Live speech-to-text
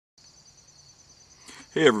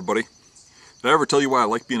Hey everybody, did I ever tell you why I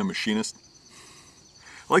like being a machinist?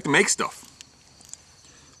 I like to make stuff.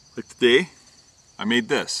 Like today, I made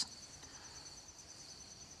this.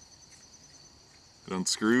 It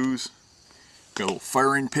unscrews, got a little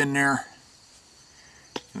firing pin there,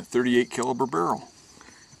 and a 38 caliber barrel.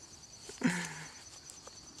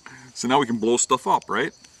 So now we can blow stuff up,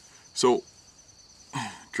 right? So,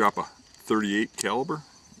 drop a 38 caliber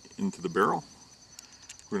into the barrel.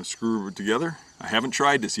 We're going to screw it together. I haven't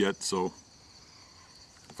tried this yet, so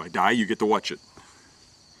if I die, you get to watch it.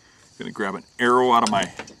 I'm going to grab an arrow out of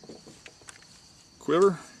my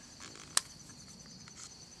quiver.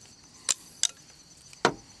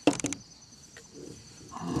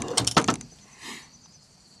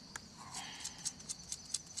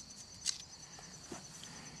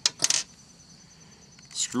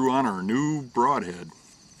 Screw on our new broadhead.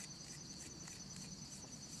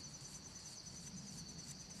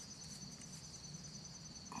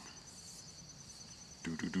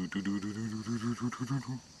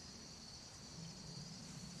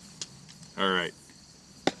 Alright,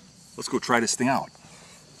 let's go try this thing out.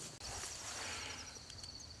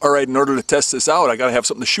 Alright, in order to test this out, I gotta have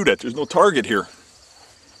something to shoot at. There's no target here.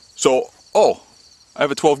 So, I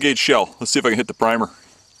have a 12 gauge shell. Let's see if I can hit the primer.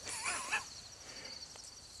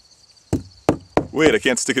 Wait, I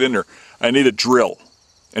can't stick it in there. I need a drill.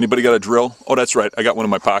 Anybody got a drill? Oh, that's right, I got one in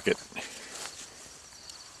my pocket.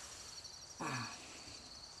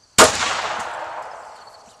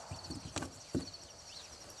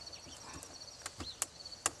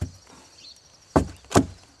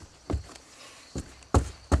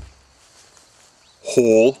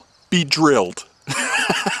 Hole be drilled.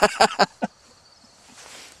 Let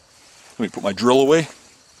me put my drill away.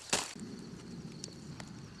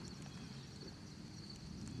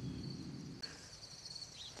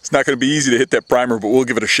 It's not going to be easy to hit that primer, but we'll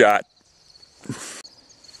give it a shot.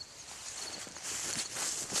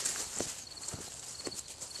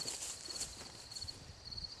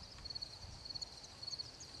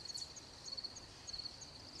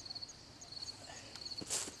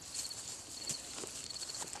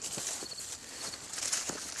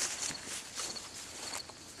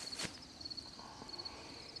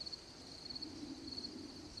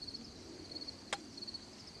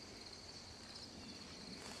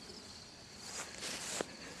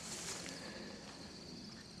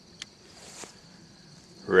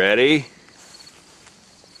 Ready?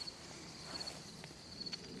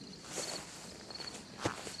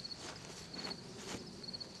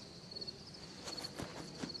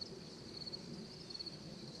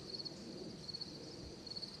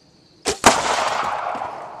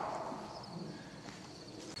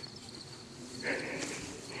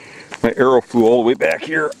 My arrow flew all the way back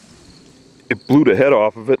here. It blew the head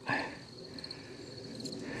off of it.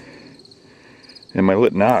 And my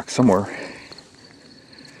lit knock somewhere.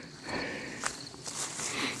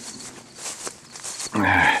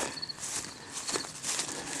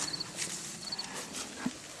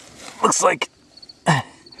 Looks like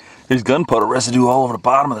there's gunpowder residue all over the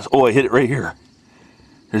bottom of this. Oh, I hit it right here.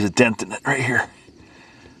 There's a dent in it right here.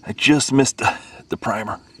 I just missed the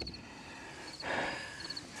primer.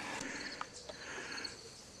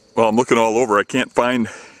 Well, I'm looking all over. I can't find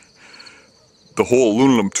the whole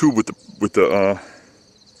aluminum tube with the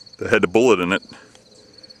that had the bullet in it.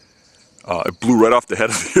 It blew right off the head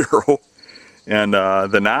of the arrow, and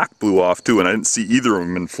the knock blew off too. And I didn't see either of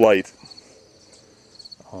them in flight.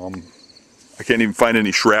 I can't even find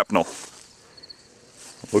any shrapnel.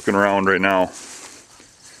 I'm looking around right now.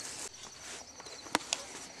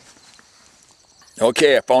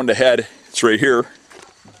 Okay, I found the head. It's right here.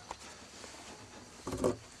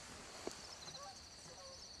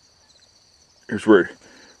 Here's where,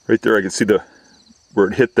 right there, I can see where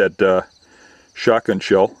it hit that shotgun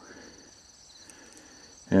shell.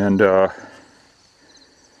 And there's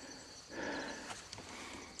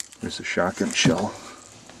the shotgun shell.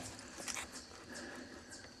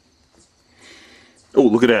 Oh,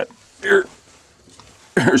 look at that.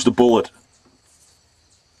 Here's the bullet.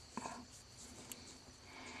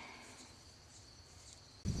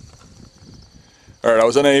 Alright, I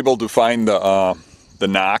was unable to find the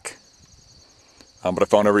knock, but I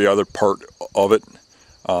found every other part of it.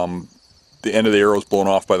 The end of the arrow is blown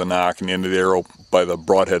off by the knock, and the end of the arrow by the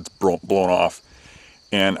broadhead's blown off.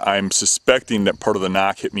 And I'm suspecting that part of the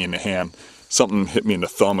knock hit me in the hand. Something hit me in the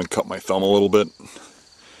thumb and cut my thumb a little bit.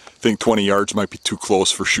 I think 20 yards might be too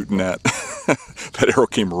close for shooting that. That arrow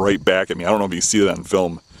came right back at me. I don't know if you can see that on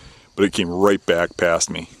film, but it came right back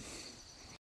past me.